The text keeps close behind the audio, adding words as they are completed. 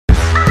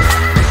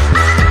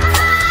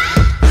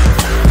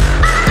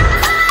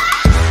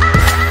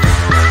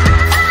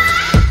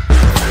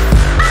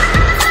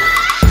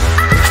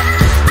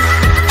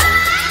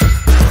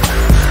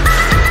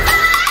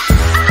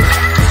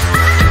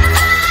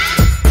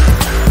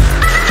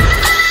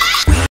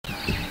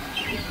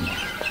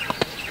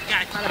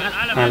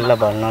நல்ல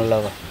பால் நல்ல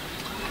பால்.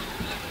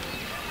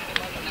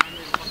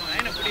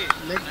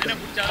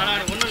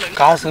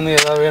 காசுன்னு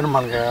ஏதாவது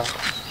வேணுமாங்க?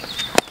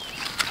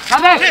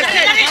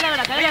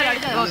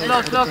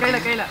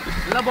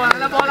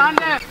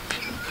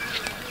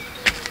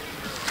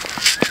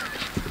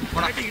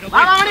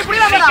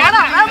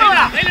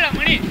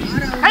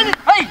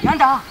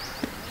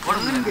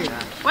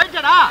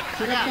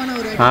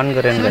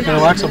 நான்கு ரன்கள்.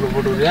 வாட்ஸ்அப்பில்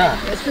போட்டுவியா?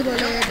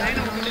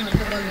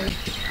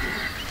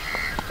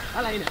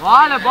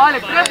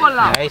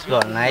 Nice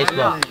ball nice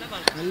ball.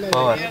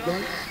 Over.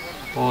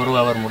 ஒரு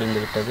ஓவர் முடிந்து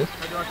விட்டது.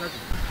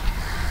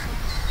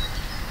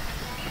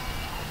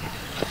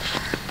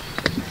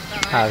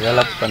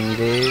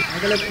 அகலப்பந்து.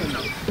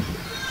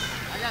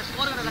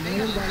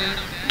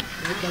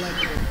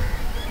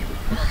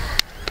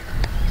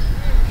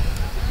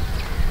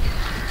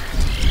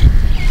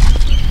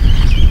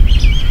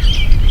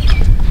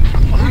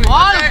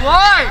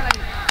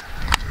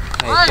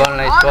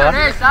 Nice ball.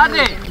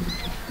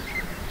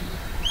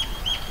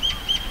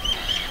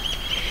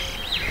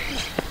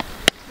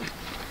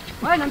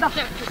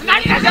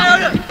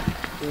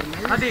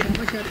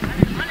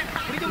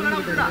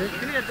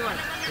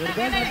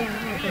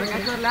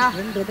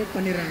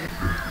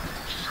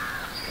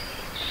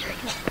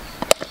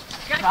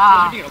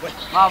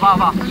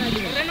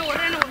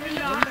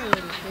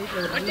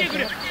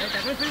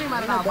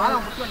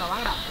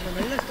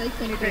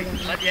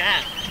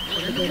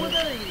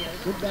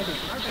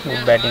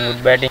 Good batting,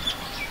 good batting.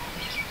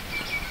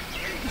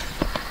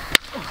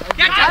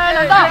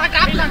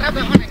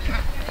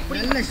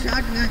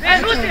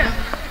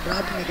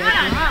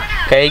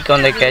 கைக்கு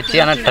வந்த கேட்ச்,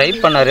 ஆனால் ட்ரை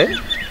பண்ணாரு,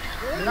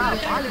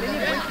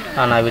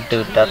 ஆனால் விட்டு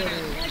விட்டார்.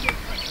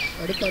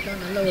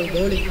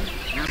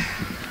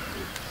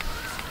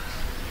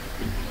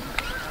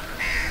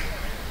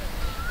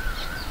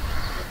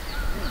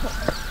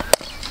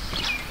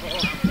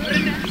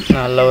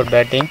 நல்ல ஒரு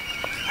பேட்டிங்.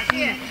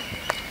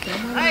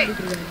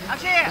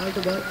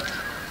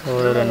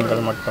 ஒரு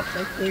ரன்கள் மட்டும்.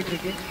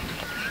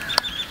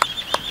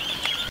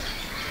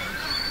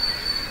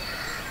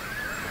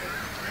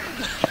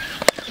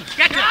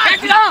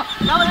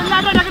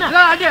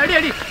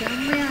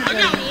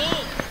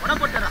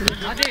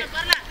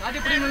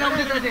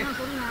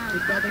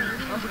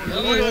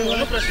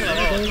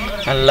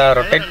 நல்லா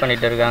ரொட்டேட்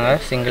பண்ணிட்டு இருக்காங்க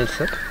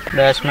சிங்கிள்ஸ்.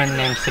 பேட்ஸ்மேன்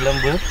நேம்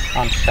சிலம்பு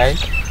ஆன்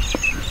ஸ்ட்ரைக்.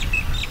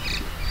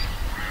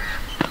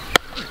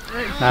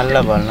 நல்ல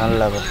பால்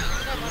நல்ல பால்.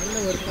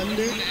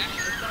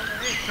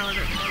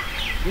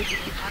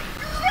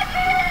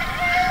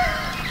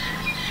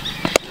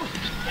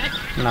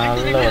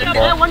 நல்ல ஒரு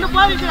பால்.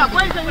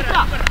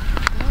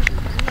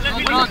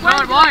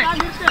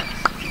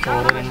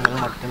 ஒரு ரன்கள்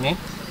மட்டுமே.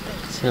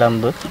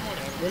 சிலம்பு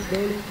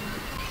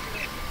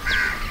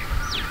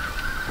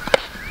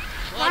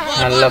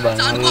நல்ல பால்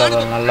நல்ல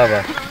பால் நல்ல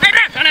பால்.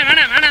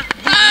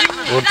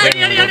 Good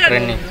running good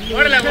running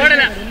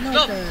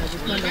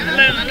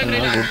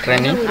good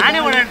running.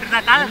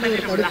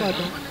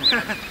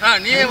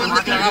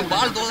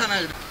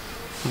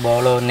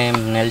 bowler name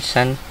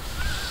Nelson,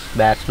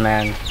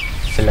 batsman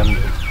Selvam.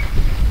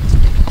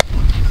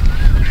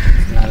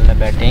 நல்ல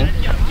பேட்டிங்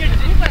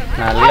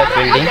நல்ல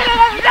ஃபீல்டிங்.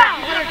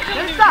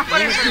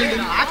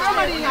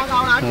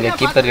 இங்கே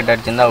கீப்பர் கிட்ட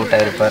அடிச்சிருந்தா அவுட்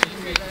ஆகிருப்பார்.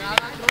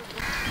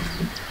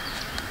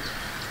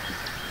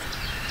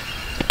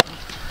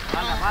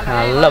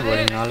 நல்ல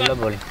bowling நல்ல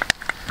bowling.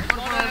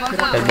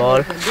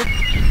 பால்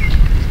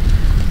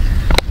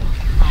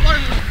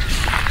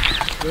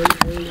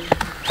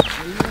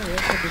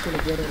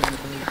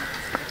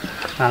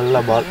நல்ல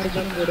பால்.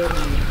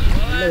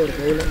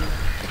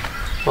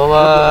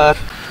 ஓவர்.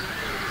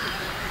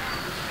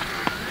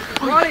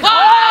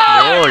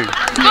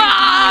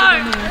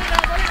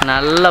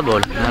 நல்ல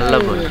பால் நல்ல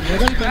பால்.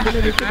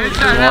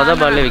 மொத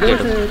பால்ல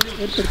விக்கெட்.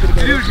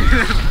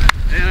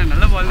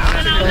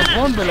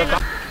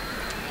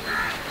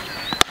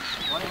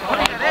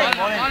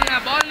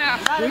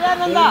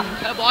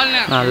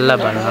 நல்ல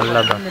பால் நல்ல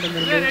பால்.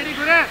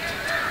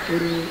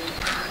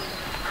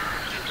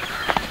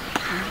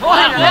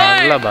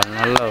 நல்ல பால்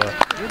நல்ல பால்.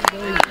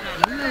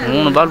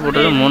 3 பால்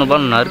போட்டது 3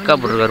 பால் நறுக்கா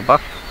போட்டிருக்காருப்பா.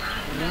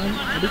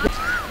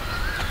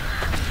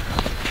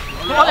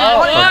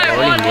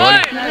 bowling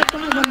bowling.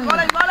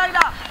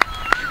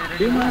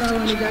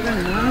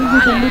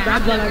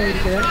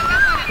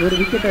 ஒரு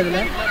விக்கெட் அதுல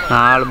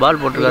 4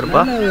 பால்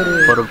போட்டுருக்காருப்பா.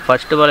 ஒரு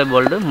ஃபர்ஸ்ட் பாலே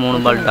போல்டு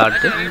 3 பால்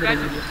டாட்.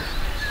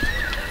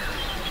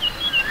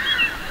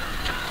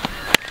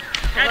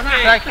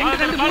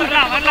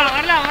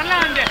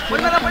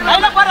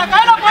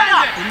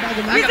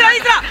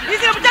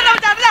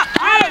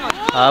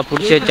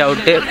 பிடிச்சி வச்சு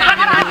அவுட்டு.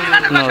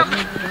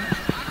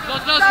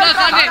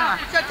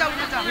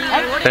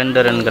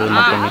 2 ரன்கள்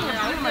மட்டுமே.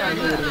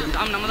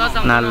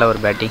 நல்ல ஒரு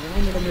batting.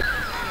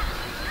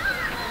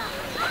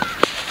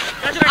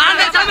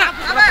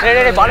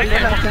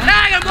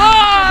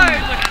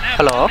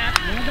 Hello.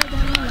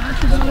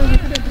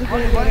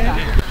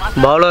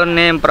 bowler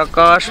name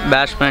Prakash,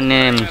 batsman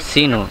name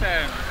Sinu.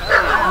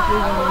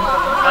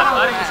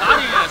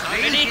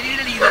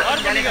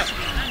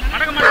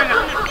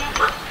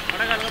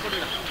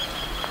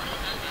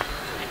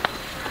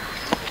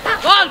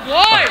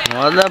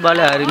 மொத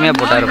பால் அருமையாக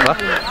போட்டாருப்பா.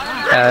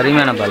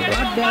 அருமையான பால்.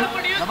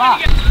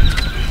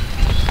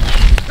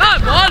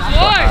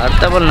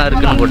 அடுத்த பால்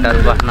நறுக்குன்னு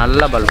போட்டாருப்பா.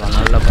 நல்ல பால்ப்பா,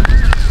 நல்ல பால்.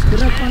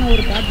 சிறப்பான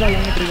ஒரு டாட் பால்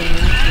வாங்கிட்டு இருக்காங்க.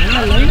 நல்ல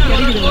லைன்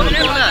கிடைக்குது.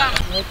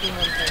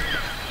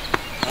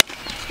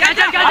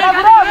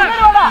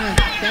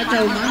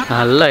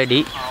 நல்ல அடி.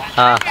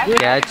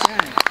 கேட்ச்.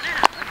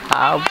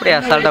 அப்படியே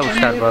அசால்ட்டாக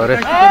பிடிச்சாருப்பா அவரு.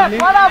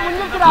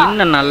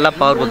 இன்னும் நல்லா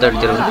பவர் கொடுத்து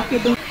அடிச்சிருக்கோம்.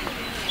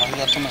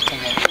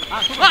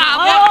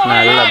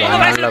 நல்ல பால்,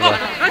 நல்ல பால்.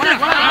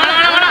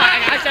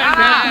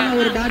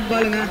 ஒரு டாட்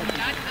பாலுங்க.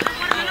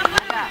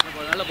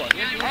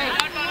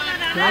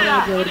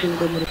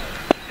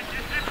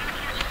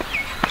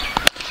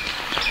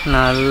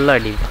 நல்ல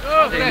அடி.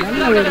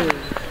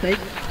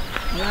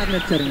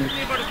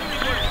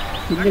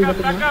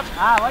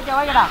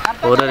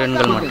 ஒரு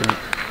ரன்கள் மட்டும்.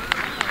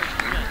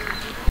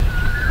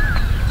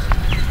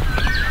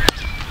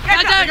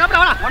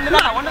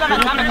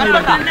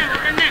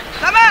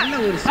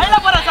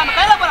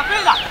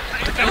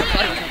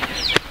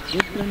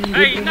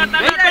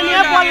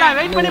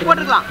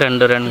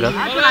 ரெண்டு ரன்கள்.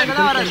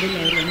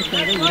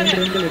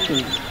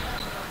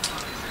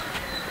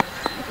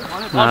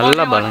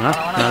 நல்ல பாலுங்க.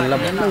 நல்ல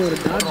பால்,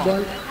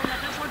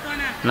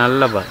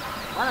 நல்ல பால்.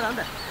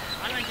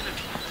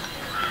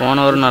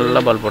 போனவர் நல்ல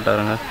பால்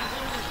போட்டாருங்க.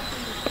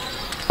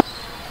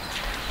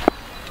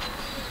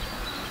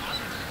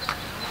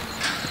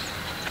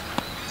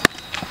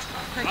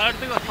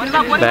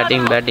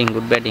 Batting batting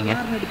good பேட்டிங்க.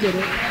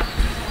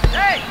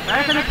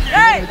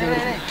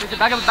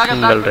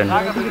 Single run.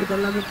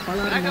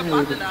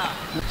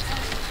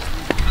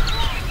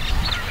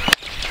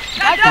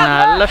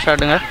 நல்ல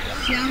ஷாட்டுங்க.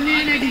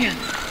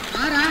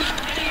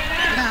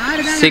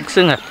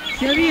 சிக்ஸுங்க.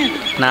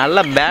 நல்ல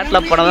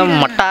பேட்டில் போனதான்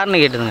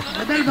மட்டார்னு கேட்டுதுங்க.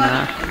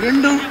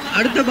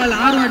 அடுத்த பால்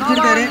 6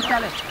 அடிச்சிருக்காரு.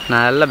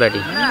 நல்ல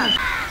பேட்டிங்.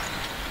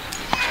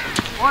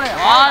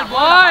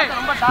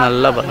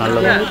 நல்ல பால், நல்ல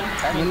பால்.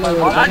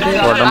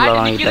 உடம்புல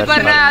வாங்கிட்டாரு.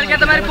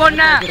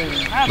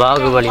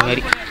 பாகுபலி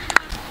மாதிரி.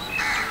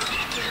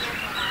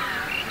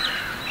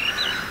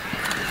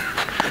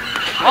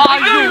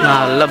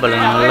 நல்ல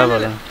பாலுங்க, நல்ல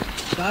பாலுங்க.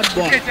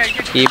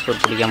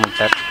 கீப்பர் பிடிக்க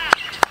மாட்டார்.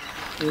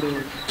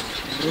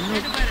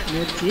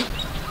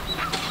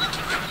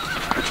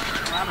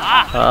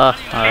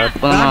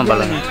 அற்புதமா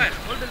பாலுங்க.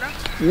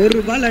 ஒரு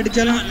பால்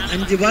அடிச்சாலும்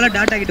 5 பால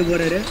டாட் ஆகிட்டு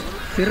போறாரு.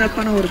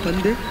 சிறப்பான ஒரு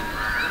பந்து.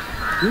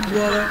 Good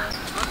over.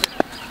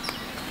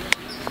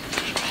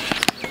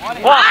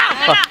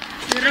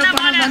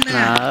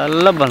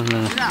 நல்ல பாலுங்க.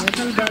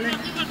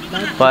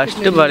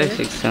 ஃபர்ஸ்ட் பாலே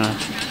சிக்ஸுங்க.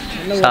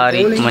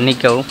 சாரி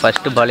மன்னிக்கவும்,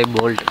 ஃபர்ஸ்ட் பாலே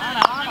போல்ட்.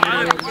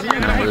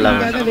 நல்ல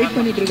வெயிட்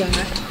பண்ணிட்டு இருக்காங்க.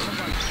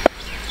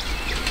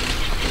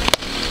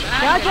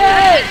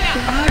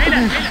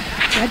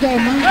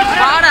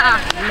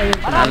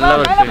 நல்ல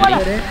ஒரு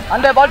ஃபீல்டிங்.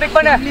 அந்த பால் பிக்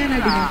பண்ணு.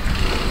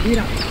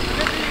 வீரா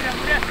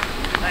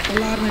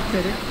எல்லாரும்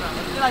அடிச்சாரு.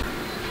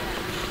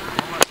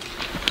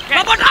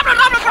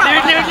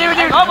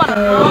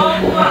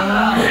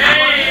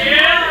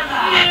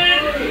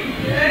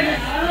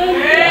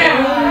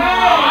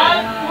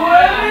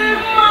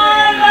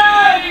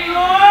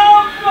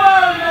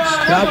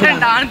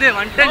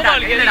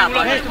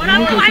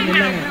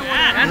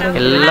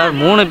 எல்லாரும்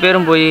 3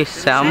 பேரும் போய்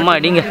செம்ம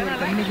அடிங்க.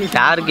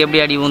 யாருக்கு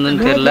எப்படி அடி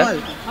வந்துன்னு தெரியல.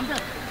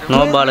 நோ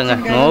பாலுங்க.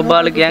 நோ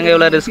பாலுக்கு ஏங்க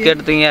இவ்வளோ ரிஸ்க்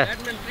எடுத்தீங்க?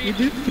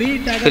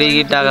 ஃப்ரீ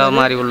ஹிட் ஆக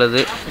மாதிரி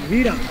உள்ளது.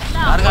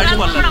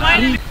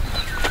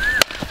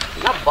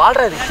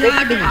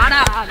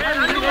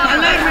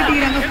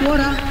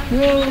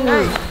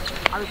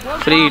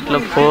 ஃப்ரீ ஹிட்ல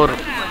 4.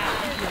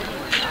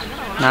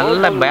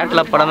 நல்ல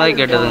பேட்டில் பட மாதிரி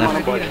கேட்டதுங்க.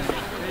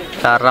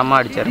 தரமாக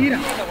அடிச்சார்.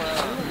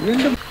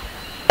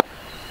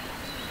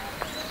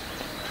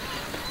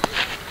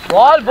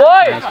 பால்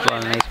பாய். Nice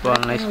ball, nice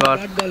ball, nice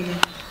ball.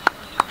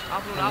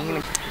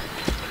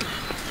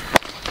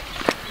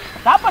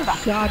 சாப்பண்டா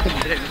shot.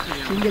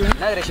 Single.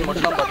 நாகரேஷ்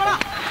மட்டும் தான் பார்த்தேன்.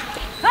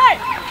 ஹேய்.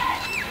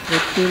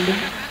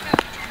 ஃபீல்டிங்.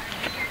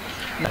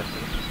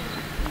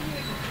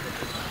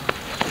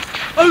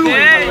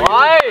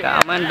 ஓய்.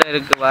 கமெண்ட்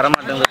இருக்கு வர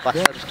மாட்டேங்குது.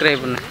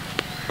 சப்ஸ்கிரைப் பண்ணு.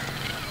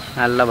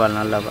 நல்ல பால்,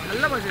 நல்ல பால்.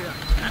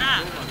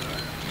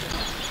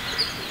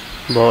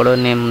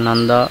 Bowler name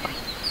Nanda.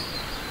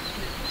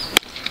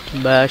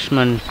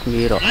 Batsman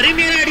Viro.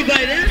 அருமையான அடிப்பா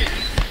இது.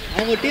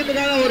 அவங்க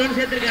டீமுக்காக ஒரு ரன்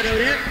சேர்த்திருக்காரு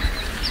அவரு.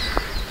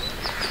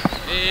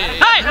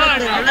 ஏய்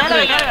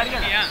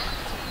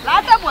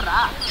லாட்டா போறா.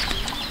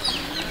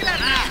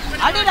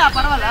 அடிடா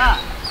பரவாயில்ல.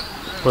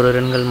 ஒரு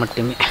ரன்கள்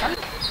மட்டுமே.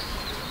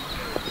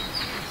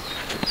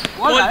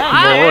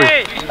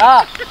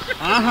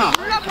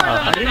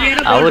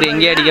 அவர்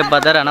எங்கே அடிக்க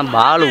பார்த்தாரு. ஆனால்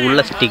பால் உள்ள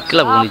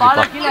ஸ்டிக்கில்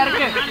போந்துச்சுப்பா.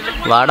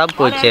 வடை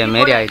போச்சு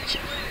மாரி ஆயிடுச்சு.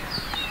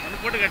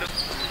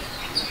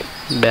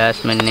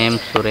 Batsman name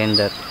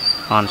Surender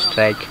on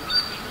strike.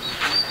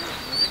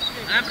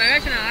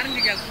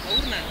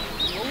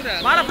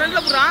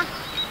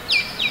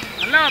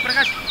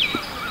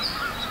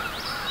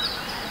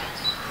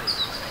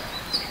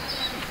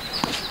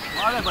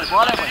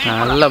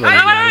 நல்ல பால்,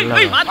 நல்ல பால்.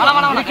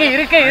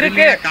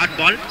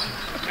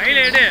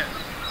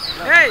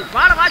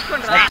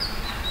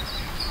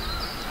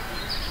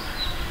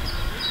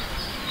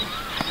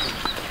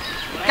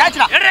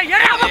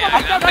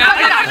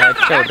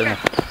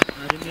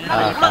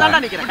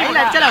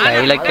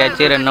 கையில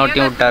catch run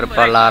அவுட்டையும்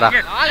விட்டாருப்பா Laura.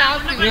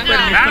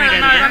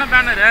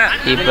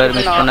 Keeper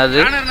miss பண்ணது,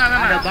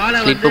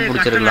 ஸ்லிப்பு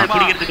பிடிச்சிருக்கலாம்.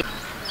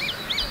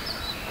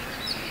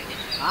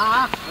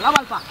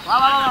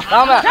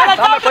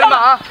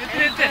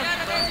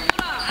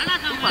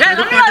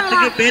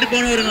 பேர்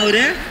போனவருங்க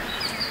அவரு.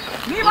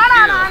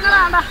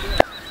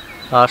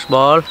 Last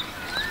ball.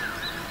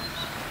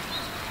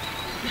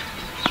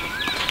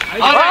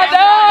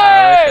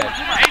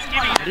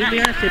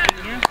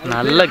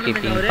 நல்ல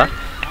கீப்பிங்ப்பா,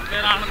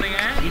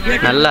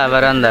 நல்ல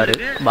அவராக இருந்தார்.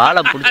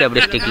 பாலை பிடிச்சி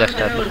அப்படியே ஸ்டிக்கில்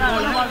ஸ்டார்.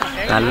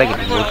 நல்ல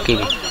keeping, good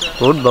keeping,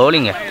 good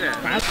பவுலிங்க.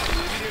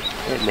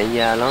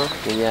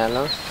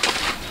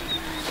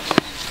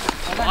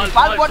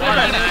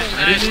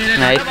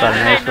 Nice ball,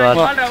 nice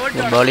ball,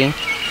 good bowling.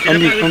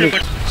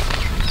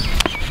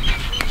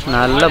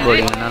 நல்ல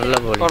பவுலிங், நல்ல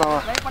bowling,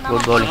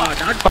 good bowling.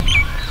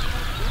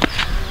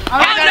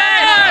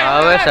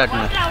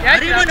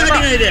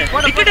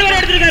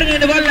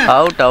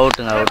 Out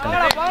அவுட்டுங்க, அவுட்டுங்க.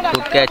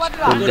 Good catch,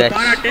 good catch,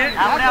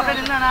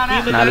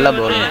 நல்ல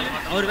bowling.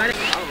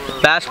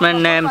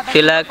 Batsman name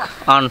Tilak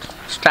on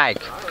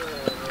strike.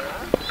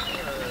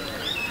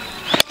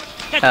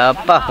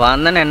 அப்பா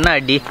வந்தன என்ன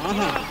அடி,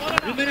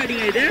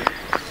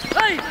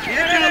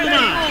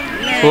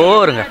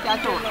 போருங்க.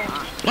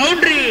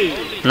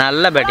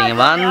 நல்ல பேட்டிங்,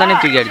 வந்தனே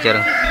தூக்கி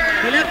அடிச்சாருங்க.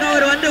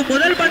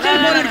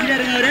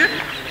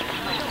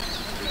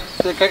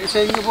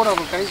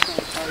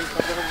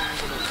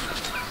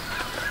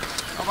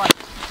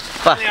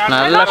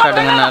 நல்ல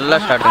ஷாட்டுங்க, நல்ல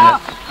ஷாட்டுங்க,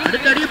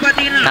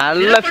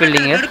 நல்ல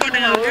ஃபீல்டிங்கு.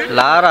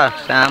 லாரா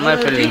செம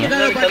ஃபீல்டிங்கு.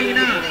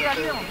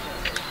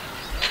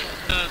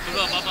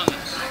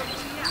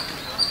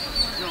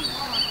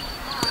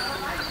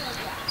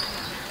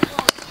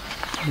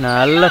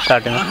 நல்ல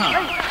ஷாட்டுங்க.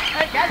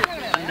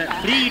 அந்த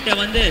ஃப்ரீ ஹிட்டை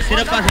வந்து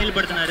சிறப்பாக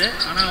செயல்படுத்தினாரு.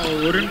 ஆனால்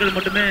ஒரு ரன்கள்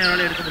மட்டுமே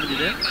அவரால் எடுக்க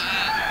முடிஞ்சுது.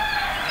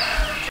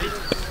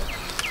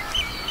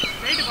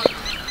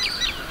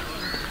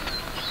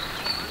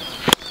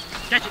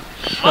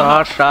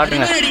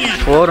 ஷாட்டுங்க,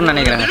 ஃபோர்னு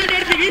நினைக்கிறேங்க.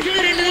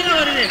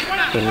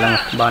 இல்லைங்க,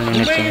 பால்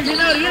நின்றுச்சுங்க.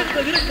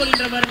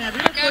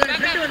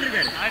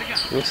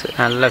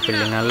 நல்ல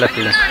ஃபீல்டிங், நல்ல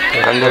ஃபீல்டிங்.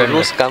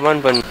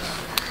 கமெண்ட் பண்ணு.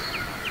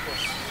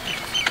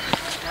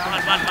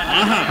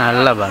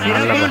 நல்ல பால்,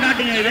 நல்ல பால்.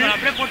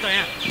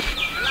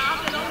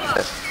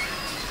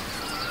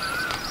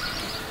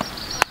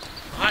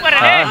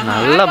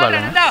 நல்ல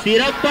பாலுங்க.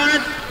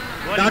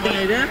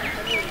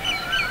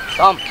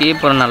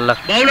 கீப்பர் நல்ல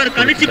பவுலர்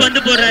கணிச்சு பந்து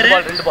போடுறாரு.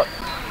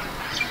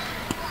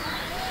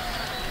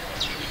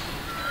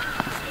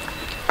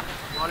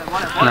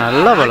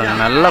 நல்ல பாலுங்க,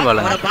 நல்ல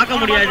பாலுங்க. பார்க்க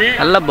முடியாது,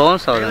 நல்ல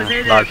பவுன்ஸ் ஆகுதுங்க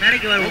பால்.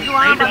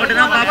 நைட் மட்டும்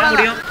தான் பார்க்க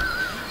முடியும்.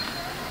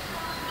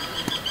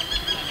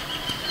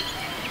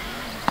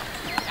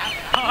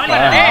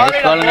 நைஸ்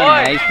பாலுங்க,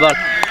 நைஸ் பால்.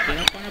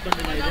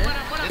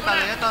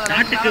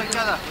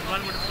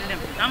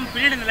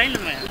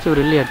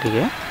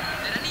 இல்லையாட்டுக்கு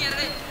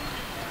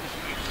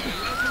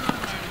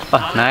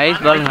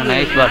நைஸ் பாலுங்க,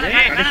 நைஸ் பால்.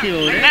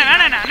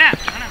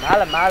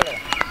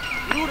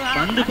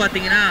 பந்து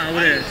பாத்தீங்கன்னா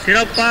அவரு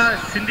சிறப்பா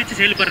சிந்திச்சு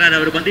செயல்படுறாரு.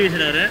 அவர் பந்து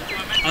வீசுறாரு.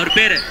 அவர்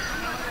பேரு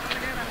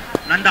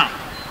நந்தா.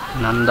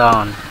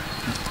 நந்தான்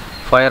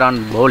fire on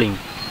bowling.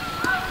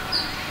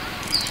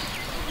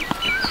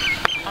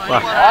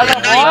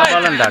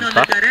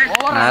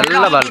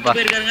 நல்ல பால்ப்பா.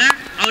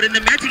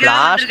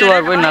 லாஸ்ட்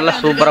ஓவர் போய் நல்லா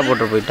சூப்பராக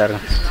போட்டு போயிட்டாரு.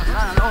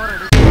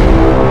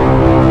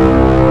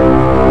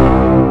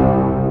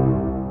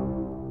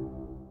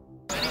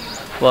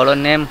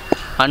 பவுலர் நேம்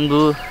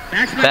அன்பு,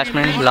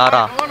 பேட்ஸ்மேன்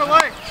லாரா.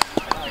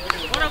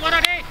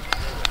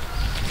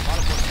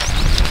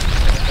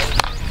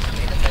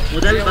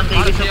 முதல்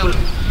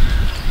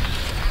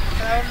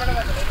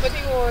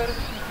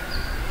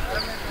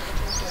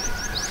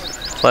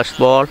first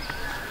ball,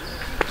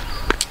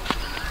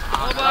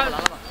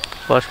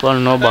 first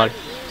ball no ball.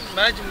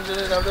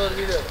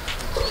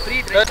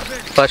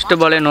 First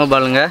பாலே நோ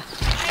பாலுங்க.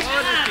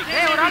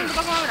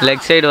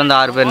 லெக் சைடு வந்து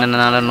 6 பேர்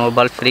நின்றனால நோ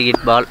பால், ஃப்ரீ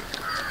ஹிட் பால்.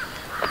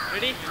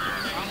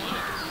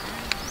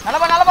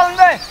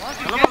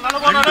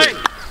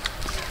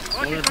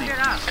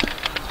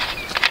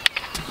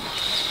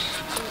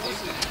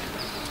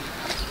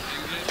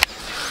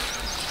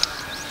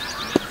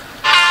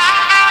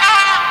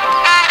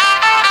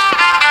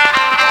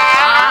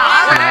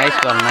 நைஸ்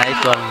பால்,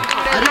 நைஸ் பால்,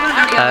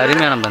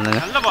 அருமையான பந்துங்க.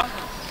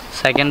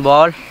 செகண்ட்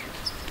பால்,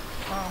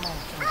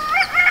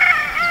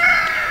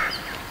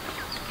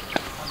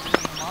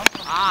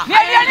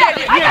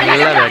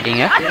 நல்ல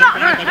பேட்டிங்க,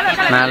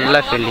 நல்ல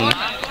ஃபீல்டிங்,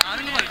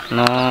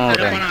 நோ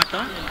ரன்.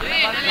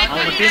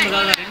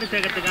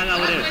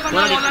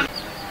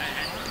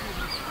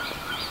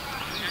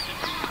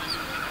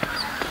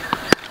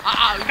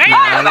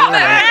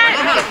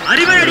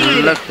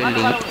 நல்ல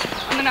ஃபீல்டிங்.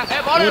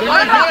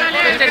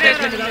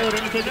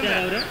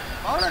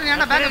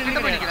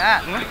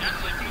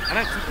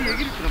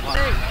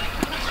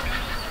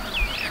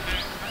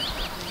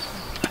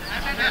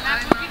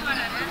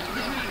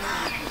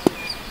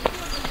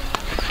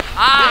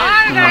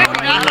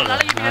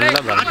 நல்ல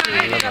பால்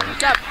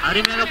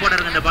அருமையாக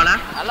போடுறாங்க இந்த பாலை.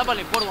 நல்ல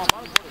பால் போடுவான்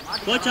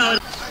கோச்சா.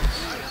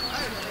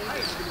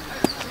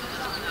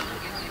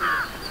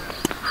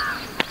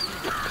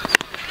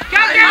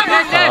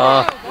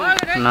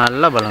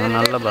 நல்ல பால்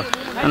நல்ல பால்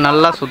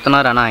நல்லா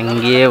சுத்தினார். ஆனால்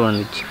அங்கேயே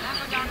வந்துச்சு.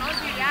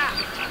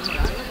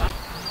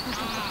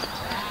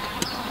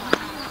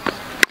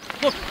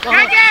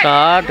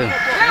 ஷாட்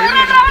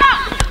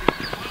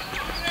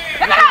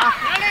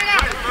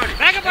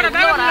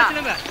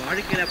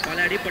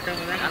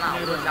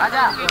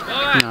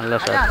நல்ல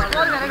ஷாட்.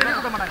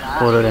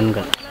 ஒரு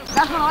ரன்கள்.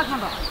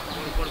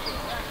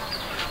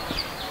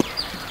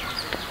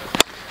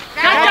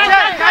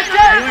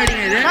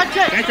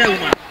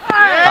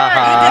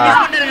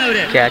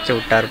 கேட்ச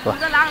விட்டாருப்பா.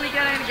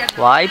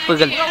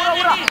 வாய்ப்புகள்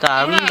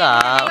தந்தா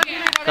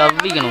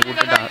கவ்விக்கணும்,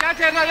 விட்டுட்டாங்க.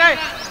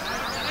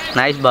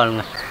 நைஸ்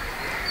பாலுங்க.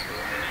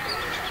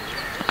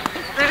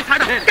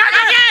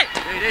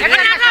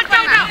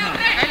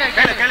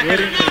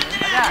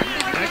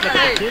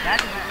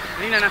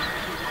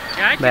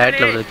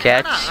 பேட்ல ஒரு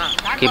கேட்ச்,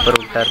 கீப்பர்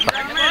விட்டாருப்பா.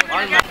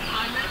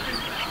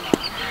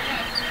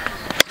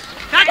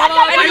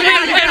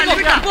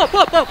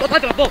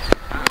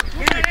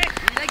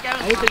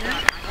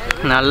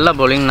 நல்ல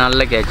bowling,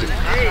 நல்ல கேட்ச்.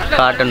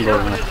 காட்டன்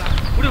போடுங்க.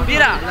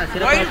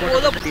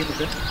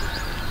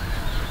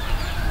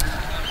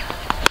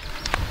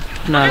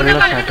 நல்ல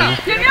ஷாட்டுங்க.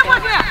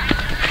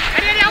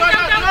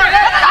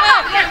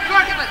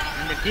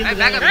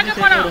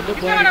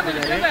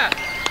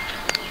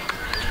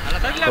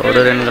 ஒரு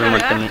ரன்கள்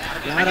மட்டுமே.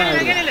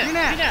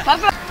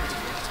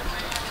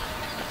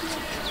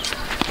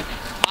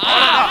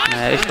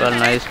 Nice ball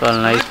nice ball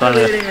nice ball.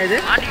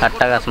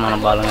 அட்டகாசமான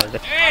பாலுங்க இது.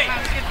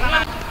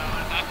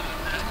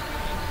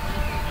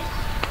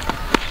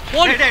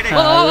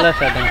 நல்ல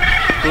ஷாட்டுங்க.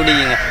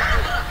 டூடிங்க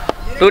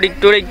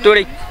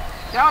டூடி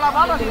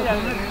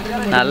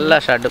நல்ல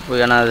ஷாட்டு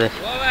போய். ஏன்னா அது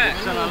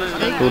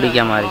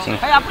டூடிக்கா மாறிச்சுங்க.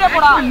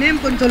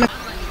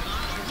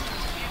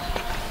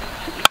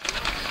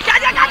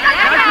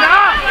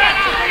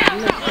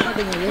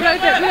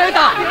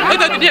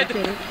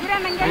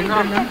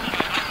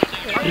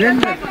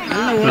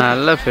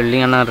 நல்ல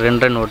ஃபீல்டிங். ஆனால்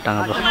 2 ரன்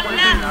ஓட்டாங்கப்பா.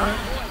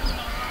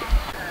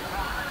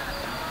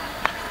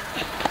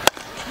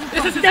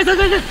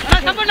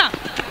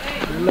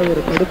 நல்ல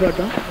ஒரு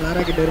தடுப்பாட்டம்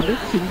லாரா கிட்ட இருந்து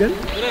சிங்கிள்.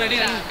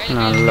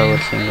 நல்ல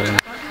ஒரு சிங்கிள்.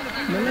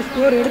 நல்ல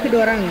ஸ்கோர் எடுத்துட்டு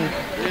வராங்க.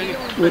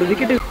 ஒரு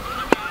விக்கெட்.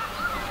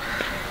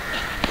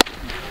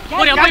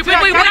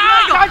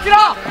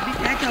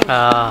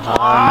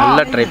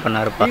 நல்லா ட்ரை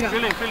பண்ணாருப்பா.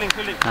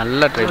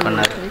 நல்லா ட்ரை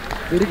பண்ணாரு.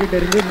 விக்கெட்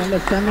இருந்து நல்ல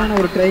செம்மையான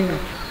ஒரு ட்ரைங்க.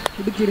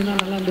 பிடிச்சிருந்தா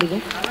நல்லா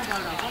இருந்திருக்கும்.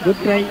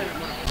 Good try.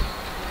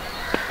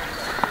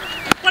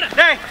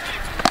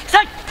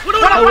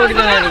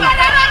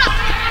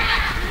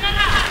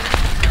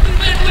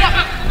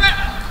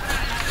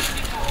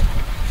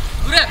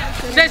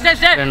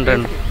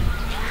 ரன்.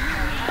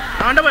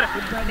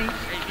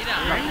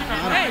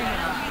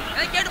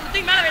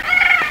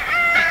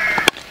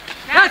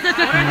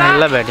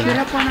 நல்ல பேட்டிங்.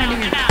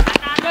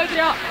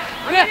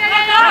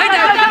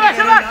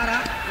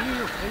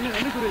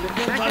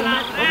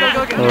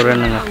 ஒரு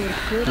ரன்னுங்க.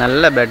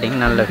 நல்ல பேட்டிங்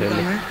நல்ல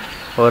ஃபீல்டிங்.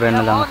 ஒரு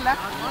ரன்னு தாங்க.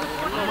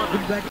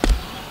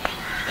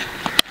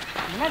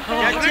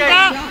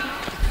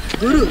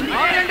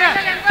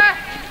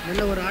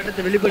 நல்ல ஒரு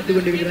ஆட்டத்தை வெளிப்படுத்தி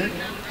கொண்டிருக்கிறார்.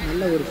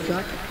 நல்ல ஒரு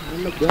ஷாட்,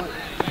 நல்ல பால்.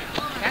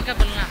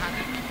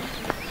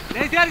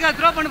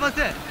 த்ரோ பண்ணு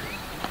பஸ்.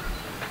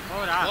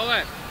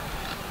 ஓவர்.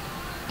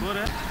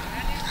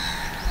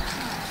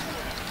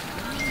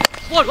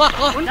 போடு வா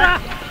ஒன்றா.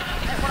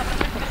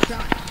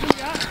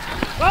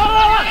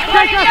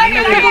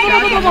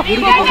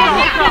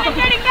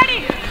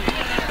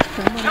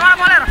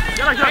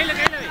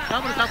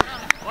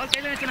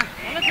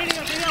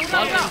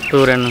 Two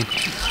run.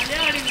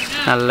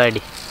 நல்ல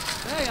அடி.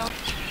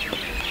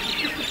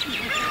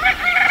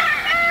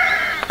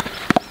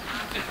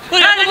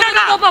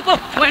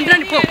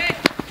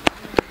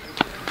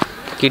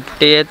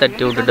 கிட்டையே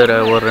தட்டி விட்டுட்டு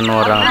ஒரு ரன்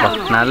வர்றாங்கப்பா.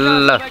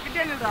 நல்ல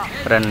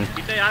ரன்.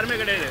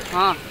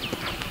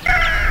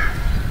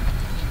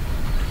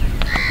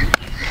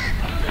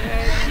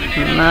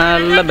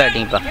 நல்ல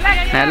பேட்டிங்ப்பா.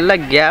 நல்ல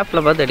கேப்ல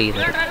பார்த்து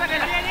அடிக்கிறாரு.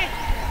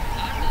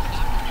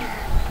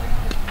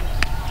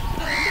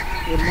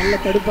 ஒரு நல்ல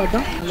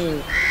தடுப்பாட்டம்.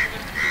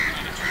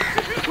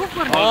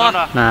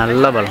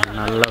 நல்ல பால்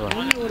நல்ல பால்.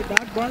 ஒரு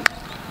dot ball.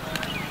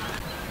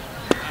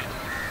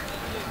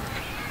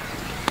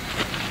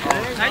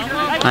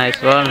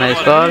 Nice ball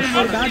nice ball.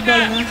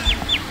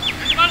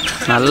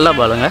 நல்ல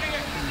பாலுங்க.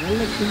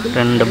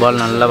 2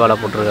 பால் நல்ல பாலை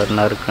போட்டிருக்காரு.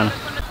 நறுக்குன்னு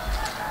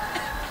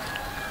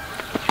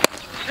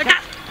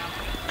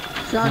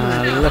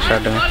நல்ல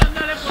ஷாட்டுங்க.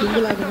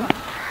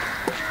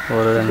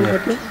 ஒரு ரன்.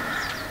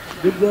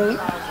 குட் பால்.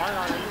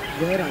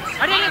 ஜெயராஜ்.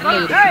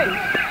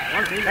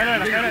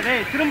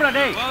 திரும்படா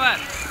டேய்.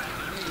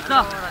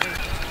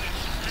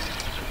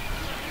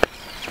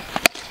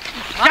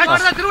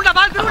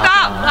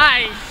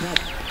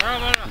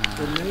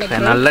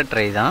 நல்ல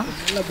ட்ரை தான்,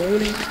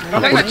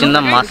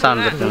 பிடிச்சிருந்தா மாசா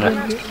இருந்துருக்குங்க.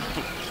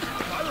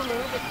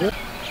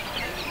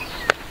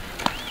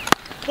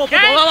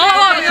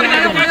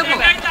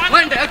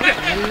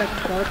 நல்ல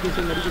ஷார்ட்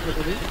டிசைன்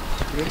அடிக்கப்பட்டது.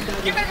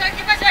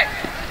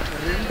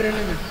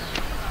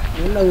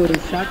 நல்ல ஒரு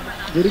ஷாட்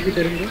வெறிக்கிட்ட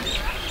இருந்து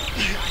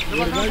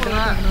ஒரு பால்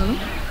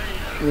ஆனாலும்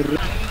ஒரு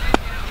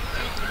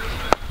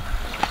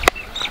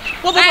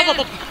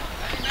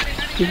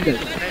சிங்கிள்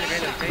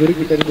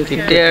வெறிக்கிட்ட இருந்து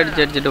கிட்டே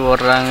அடிச்சுட்டு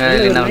ஓடுறாங்க,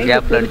 இல்லைன்னா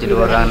கேப்பில் அடிச்சுட்டு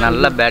ஓடுறாங்க.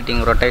 நல்ல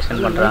பேட்டிங்,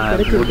 ரொட்டேஷன் பண்ணுறாங்க.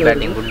 Good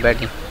batting, good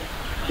batting.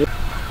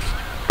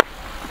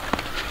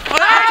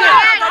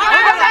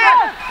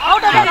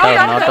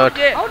 Not out.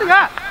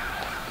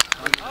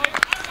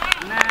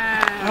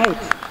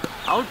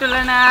 Out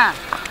இல்லைண்ணா.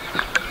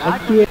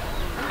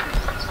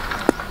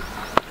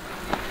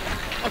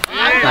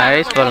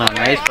 நைஸ் பாலுங்க,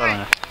 நைஸ்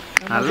பாலுங்க,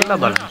 நல்ல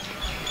பாலுங்க.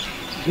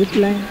 Good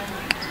line.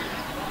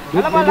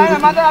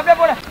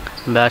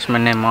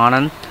 Batsman name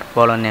Anand,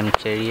 bowler name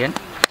Chezhiyan.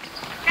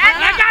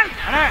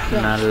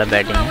 நல்ல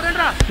பேட்டிங்.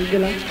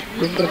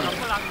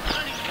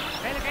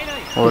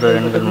 ஒரு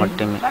ரன்கள்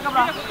மட்டுமே.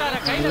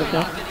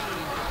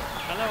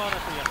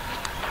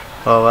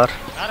 ஓவர்.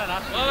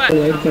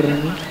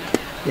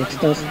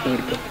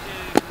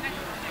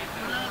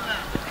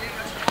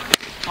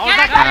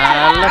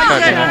 நல்ல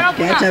ஷாட்டுங்க.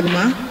 கேட்ச்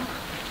ஆகுமா?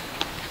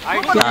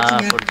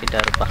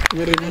 பிடிச்சிட்டாருப்பா.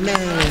 நல்ல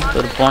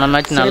ஒரு போன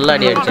மேட்ச் நல்ல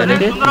அடி அடிச்சாரு,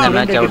 இந்த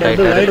மேட்ச் அவுட்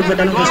ஆயிட்டாரு. வைடு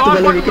போட்டாலும் ஃபர்ஸ்ட்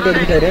பால்ல விக்கெட்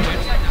எடுத்துட்டாரு.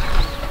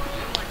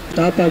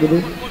 டாப் ஆகுது.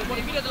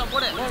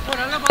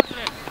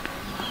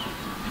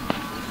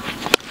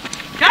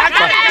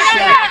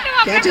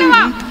 கேட்ச்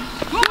ஆகுமா?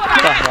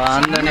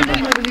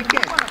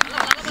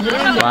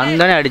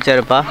 வந்தோடனே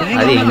அடிச்சாருப்பா.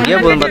 அது எங்கேயோ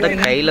போதும் பார்த்தா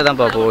கையில் தான்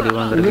பாப்பா ஓடி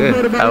வந்துருக்கு.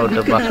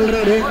 அவுட்டுப்பா.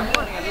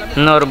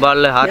 இன்னொரு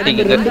பால்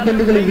ஹார்டிக்கு.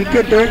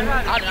 விக்கெட்டு.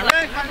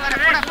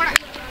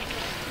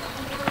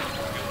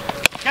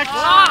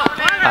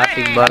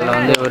 ஹார்டிக் பாலில்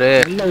வந்து ஒரு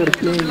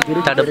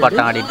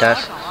தடுப்பாட்டம்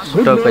ஆடிட்டார்,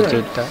 ஸ்ட்ரோக் வச்சு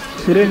விட்டார்.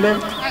 சுரேந்தர்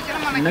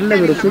நல்ல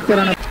ஒரு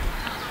சூப்பரான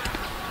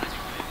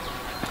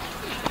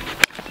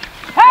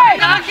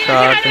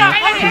ஷாட்டுங்க.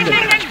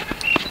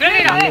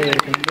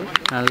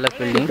 நல்ல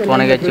ஃபீல்டிங்.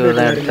 போன கேட்ச்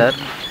தான் எடுத்தார்.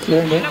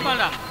 சுரேந்தர்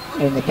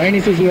அவங்க பயணி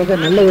சிசியாக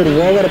நல்ல ஒரு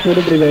ஓவரை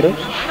போட்டுட்டு இருக்காரு.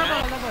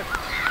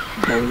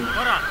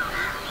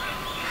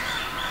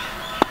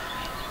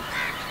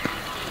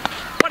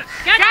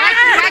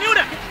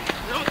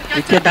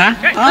 விக்கெட்டா?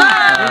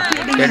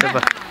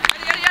 கேட்டுப்பா.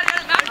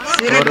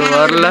 ஒரு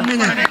ஓவரில்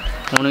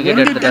 3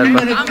 விக்கெட்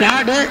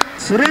எடுத்துட்டாருப்பா.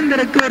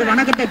 சுரேந்தருக்கு ஒரு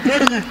வணக்கத்தை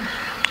போடுங்க.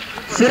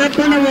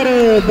 சிறப்பான ஒரு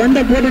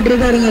பந்தை போட்டுட்டு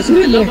இருக்காருங்க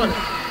சுரேந்தர்.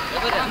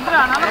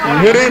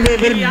 ஒரே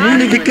ஓவர்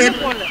 3 விக்கெட்.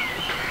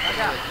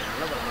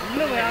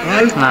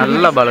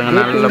 நல்ல பாலுங்க,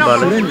 நல்ல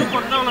பாலு.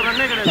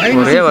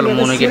 ஒரே பால்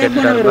 3 விக்கெட்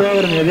எடுத்துட்டாருப்பா.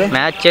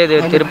 மேட்சே இது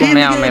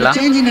திருப்பமே அமையலாம்.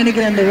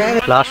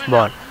 Last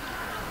ball.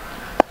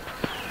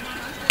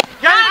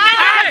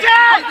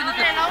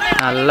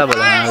 நல்ல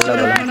பால், நல்ல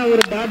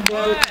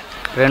பால்.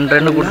 2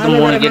 ரன் கொடுத்து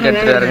 3 விக்கெட்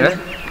எடுத்துட்டாருங்க.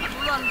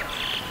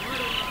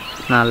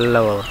 நல்ல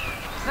ஓவர்.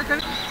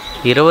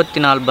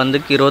 24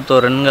 பந்துக்கு 21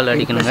 ரன்கள்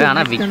அடிக்கணுங்க.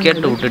 ஆனால்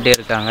விக்கெட் விட்டுட்டே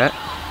இருக்காங்க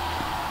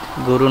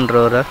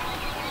குருன்றவரை.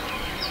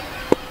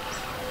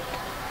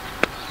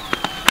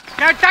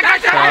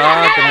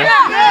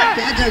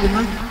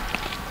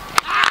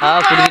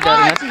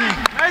 பிடிக்கிட்டாருங்க.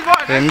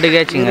 2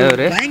 கேட்சுங்க.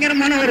 ஒரு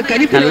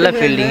நல்ல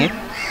ஃபீல்டிங்கு.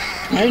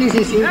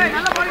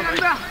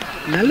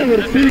 நல்ல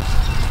ஒரு ஃபீல்ட்.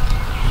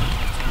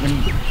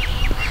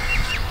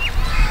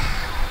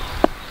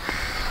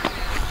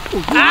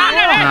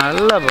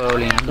 நல்ல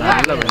பவுலிங்,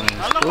 நல்ல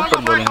பவுலிங்,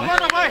 சூப்பர் பவுலிங்.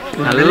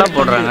 நல்லா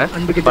போடுறாங்க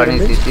பழனி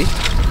சிசி.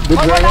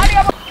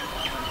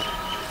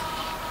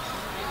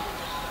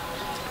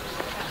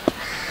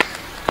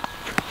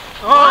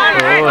 ஓ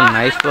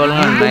நைஸ்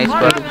பாலுங்க, நைஸ்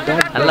பால்.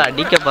 நல்லா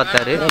அடிக்க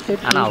பார்த்தாரு,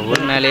 ஆனால்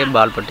அவர் மேலேயே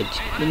பால்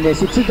பட்டுச்சு. இந்த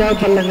 6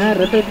 டாப் பண்ணலங்க.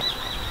 ரொட்டேட்.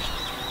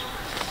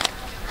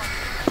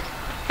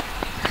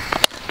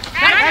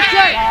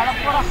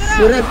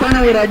 சிறப்பான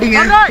ஒரு அடிங்க.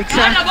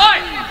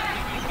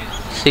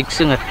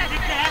 6ங்க.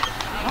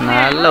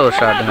 நல்ல ஒரு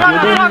ஷாட்டுங்க.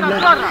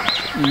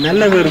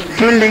 நல்ல ஒரு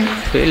ஃபீல்டிங்.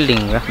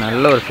 ஃபீல்டிங்க,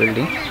 நல்ல ஒரு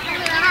ஃபீல்டிங்.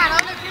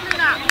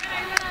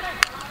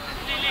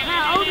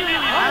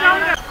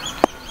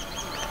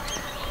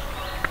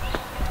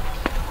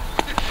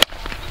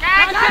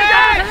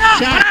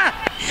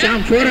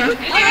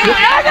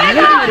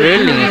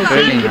 ஃபீல்டிங்,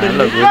 ஃபீல்டிங்,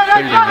 நல்ல குட்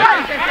ஃபீல்டிங்க.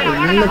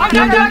 நல்ல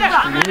ஃபீல்டிங்,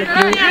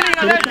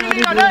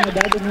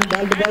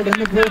 நல்ல பால்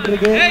ரன் போயிட்டு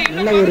இருக்கு.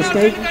 நல்ல ஒரு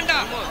ஸ்ட்ரைக்.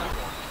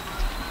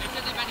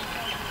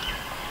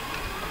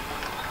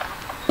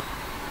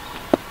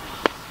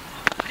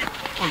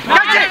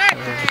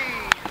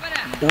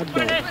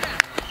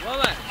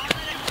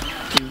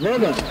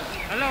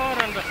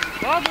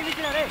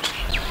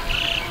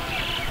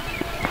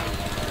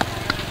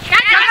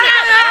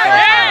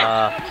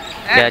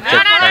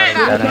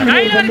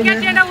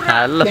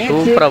 நல்ல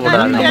சூப்பரா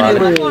போடுறாங்க பால்.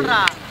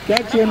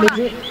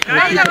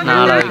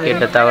 4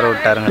 விக்கெட்டை தவற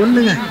விட்டாருங்க.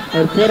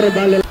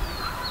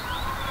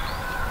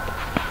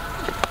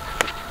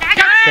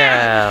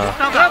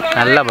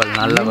 நல்ல பால்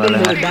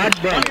ஒரு டாட்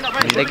பால்.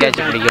 இந்த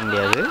கேட்ச் பிடிக்க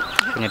முடியாது,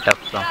 கொஞ்சம்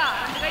டஃப் தான்.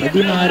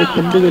 16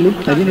 பந்துகளில்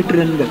 18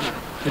 ரன்கள்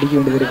அடிக்க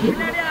வேண்டியது இருக்கு.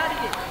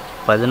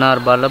 16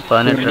 பாலில்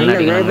 18 ரன்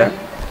அடிக்கணுங்க.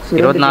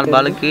 24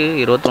 பாலுக்கு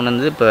 21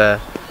 வந்து இப்போ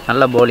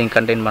நல்ல பவுலிங்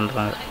கண்டெயின்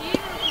பண்ணுறாங்க.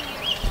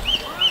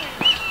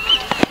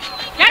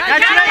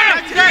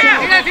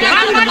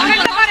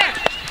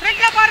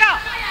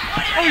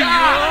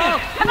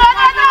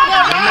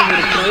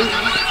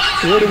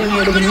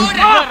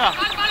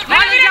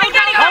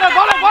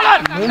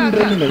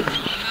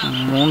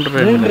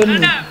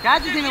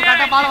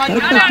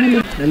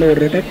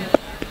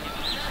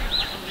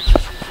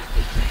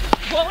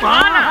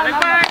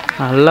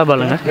 நல்ல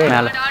பாலுங்க,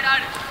 மேலே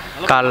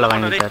காலில்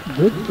வாங்கிட்டார்.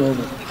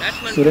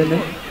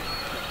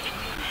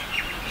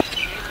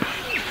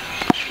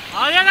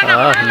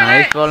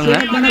 நைஸ் பாலுங்க.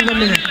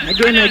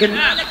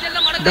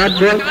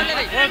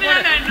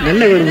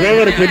 நல்ல ஒரு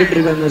ஓவரை போட்டுட்டு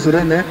இருக்காங்க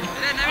சுரேந்தர்.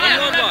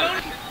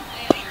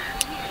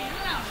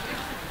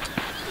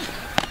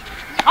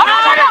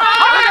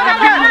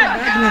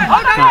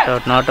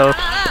 Not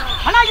out.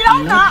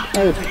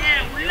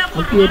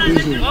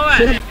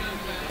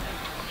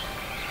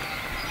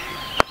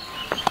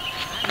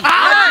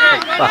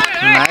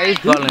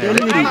 நைஸ் பாலுங்க,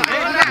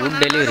 குட்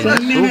டெலிவரி.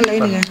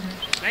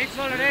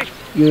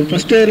 இவர்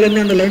ஃபர்ஸ்ட் ஓவர்ல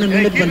இருந்து அந்த லைனை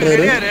மெயின்டைன்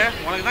பண்றாரு.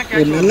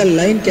 ஒரு நல்ல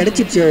லைன்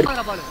கிடைச்சிச்சு அவர்.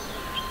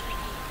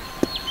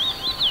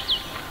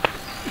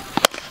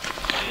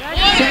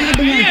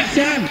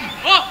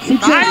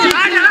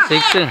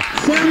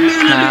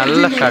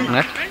 நல்ல ஷாட்ங்க.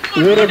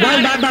 ஒரு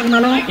பால் டாட்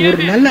ஆகினாலும் ஒரு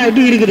நல்ல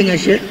அடி இருக்குதுங்க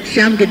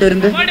ஷாம் கிட்ட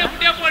இருந்து.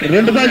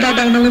 2 பால்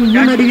டாட் ஆகினாலும்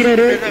 3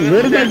 அடிக்கிறாரு.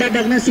 ஒரு பால் டாட்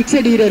ஆகினா 6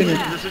 அடிக்கிறாருங்க.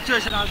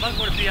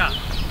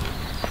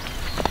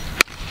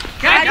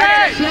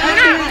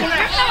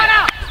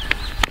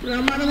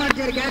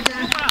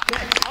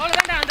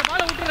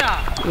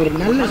 ஒரு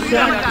நல்ல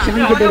ஷாட்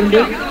ஷாம் கிட்ட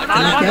இருந்து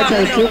கேட்ச்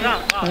ஆயிடுச்சு.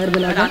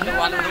 அவர்களாக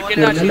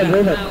ஒரு நல்ல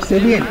ஓவர்.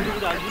 செவியன்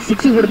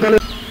 6 கொடுத்தாலும்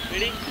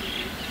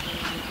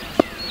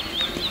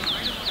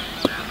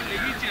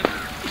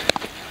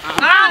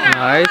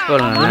நைஸ்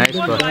பாலுங்க, நைஸ்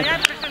பால்.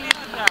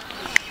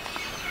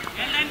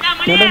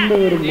 தொடர்ந்து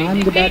ஒரு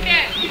 4 டாட்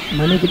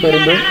மணிக்கு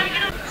இருந்து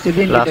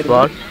செவியன் லாஸ்ட்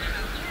பால்.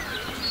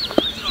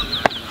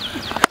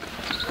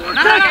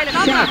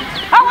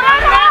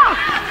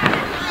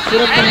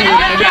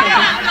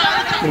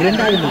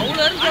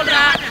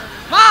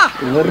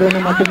 ஒரு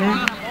ரன் மட்டுமே.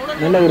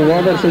 நல்ல ஒரு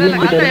ஓவர்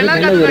செவியன் கிட்ட இருந்து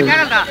நல்ல ஒரு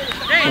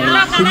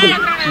சிங்கிள்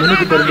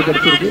மணிக்கு இருந்து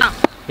கிடைச்சிருக்கு.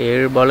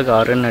 7 பாலுக்கு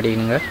 6 ரன்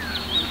அடிக்கணுங்க.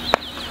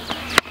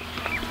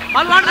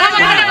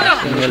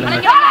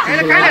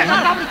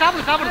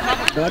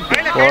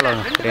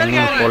 போலாங்க,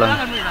 ரன்னிங் போலாங்க.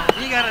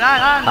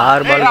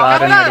 6 பாலுக்கு 6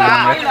 ரன்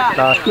அடிக்கணுங்க.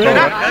 Last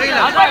over.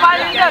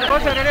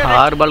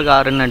 6 பாலுக்கு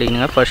 6 ரன்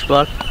அடிக்கணுங்க. ஃபர்ஸ்ட்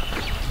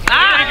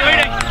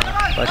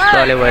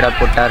பாலே வைடாக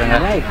போட்டாருங்க.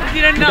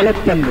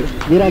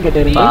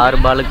 6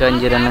 பாலுக்கு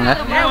 5 ரன்னுங்க.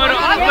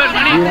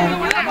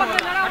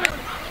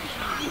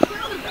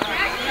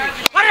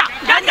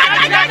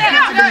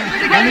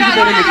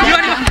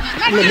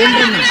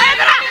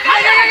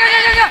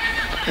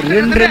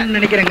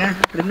 நினைக்கிறேங்க.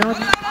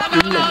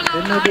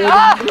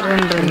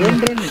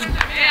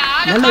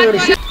 நல்ல ஒரு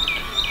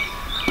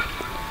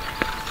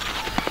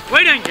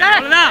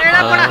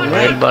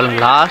வைட் பால்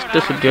லாஸ்ட்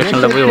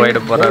சிச்சுவேஷன்ல போய் வைட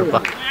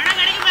போறாருப்பா.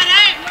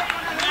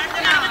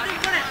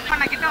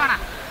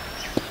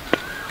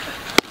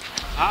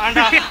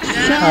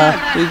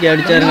 தூக்கி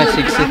அடிச்சாருங்க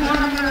 6.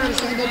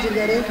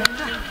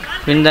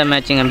 Win the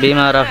மேட்சிங்க.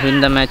 Bima rough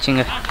win the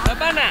மேட்சிங்க.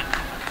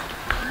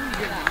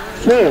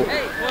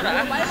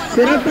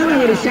 சிறப்பான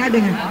ஒரு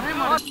ஷாட்டுங்க.